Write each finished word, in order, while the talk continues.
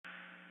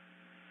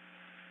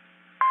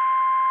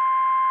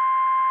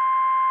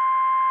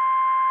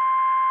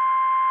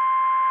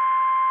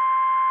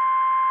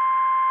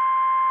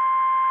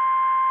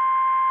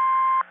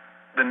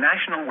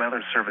National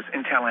Weather Service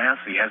in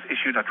Tallahassee has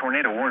issued a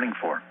tornado warning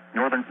for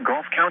northern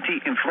Gulf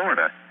County in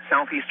Florida,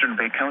 southeastern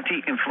Bay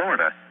County in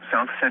Florida,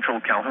 south central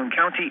Calhoun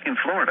County in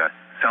Florida,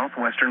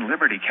 southwestern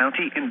Liberty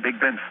County in Big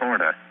Bend,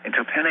 Florida,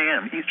 until 10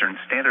 a.m. Eastern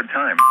Standard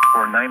Time,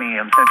 or 9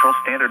 a.m. Central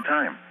Standard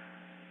Time.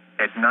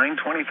 At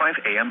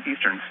 9:25 a.m.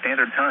 Eastern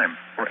Standard Time,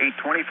 or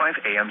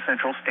 8:25 a.m.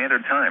 Central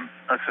Standard Time,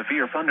 a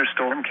severe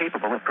thunderstorm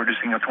capable of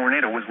producing a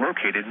tornado was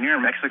located near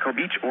Mexico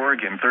Beach,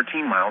 Oregon,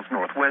 13 miles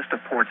northwest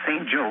of Port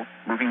St. Joe,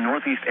 moving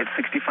northeast at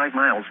 65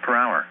 miles per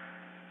hour.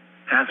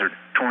 Hazard: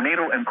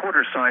 tornado and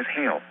quarter-size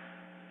hail.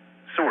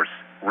 Source: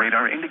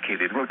 radar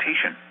indicated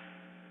rotation.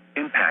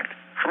 Impact: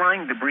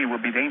 flying debris will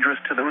be dangerous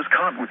to those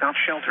caught without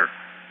shelter.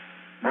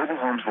 Mobile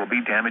homes will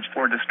be damaged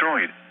or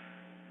destroyed.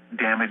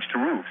 Damage to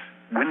roofs,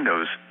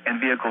 windows, and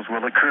vehicles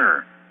will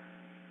occur.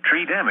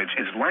 Tree damage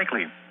is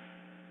likely.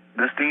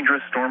 This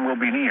dangerous storm will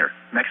be near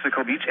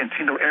Mexico Beach and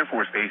Tyndall Air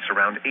Force Base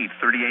around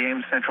 8:30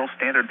 a.m. Central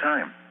Standard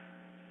Time.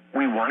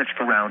 We watched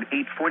around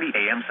 8:40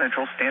 a.m.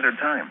 Central Standard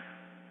Time.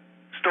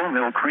 Storm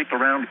Mill Creek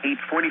around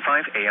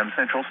 8:45 a.m.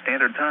 Central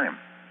Standard Time.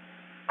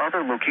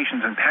 Other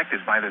locations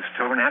impacted by this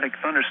tornadic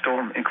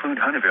thunderstorm include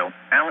Hunterville,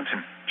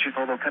 Allenton,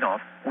 Chipolo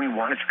Cutoff,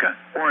 Wewanachka,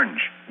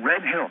 Orange,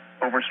 Red Hill,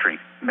 Overstreet,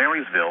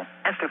 Marysville,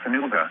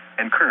 Estefanulga,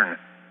 and Kern.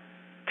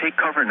 Take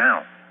cover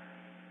now.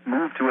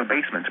 Move to a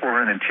basement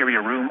or an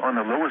interior room on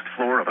the lowest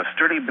floor of a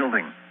sturdy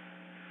building.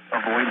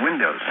 Avoid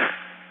windows.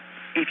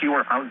 If you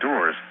are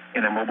outdoors,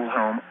 in a mobile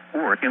home,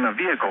 or in a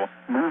vehicle,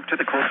 move to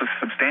the closest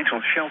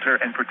substantial shelter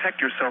and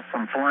protect yourself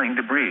from flying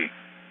debris.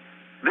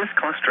 This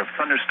cluster of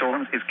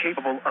thunderstorms is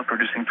capable of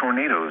producing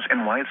tornadoes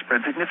and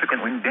widespread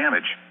significant wind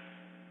damage.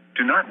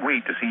 Do not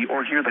wait to see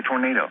or hear the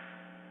tornado.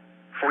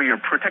 For your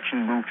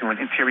protection, move to an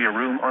interior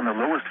room on the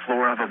lowest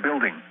floor of a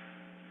building.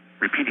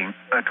 Repeating,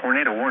 a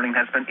tornado warning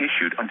has been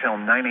issued until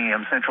 9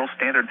 a.m. Central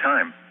Standard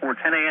Time, or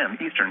 10 a.m.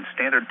 Eastern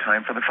Standard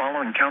Time for the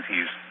following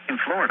counties in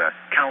Florida: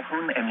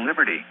 Calhoun and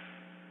Liberty.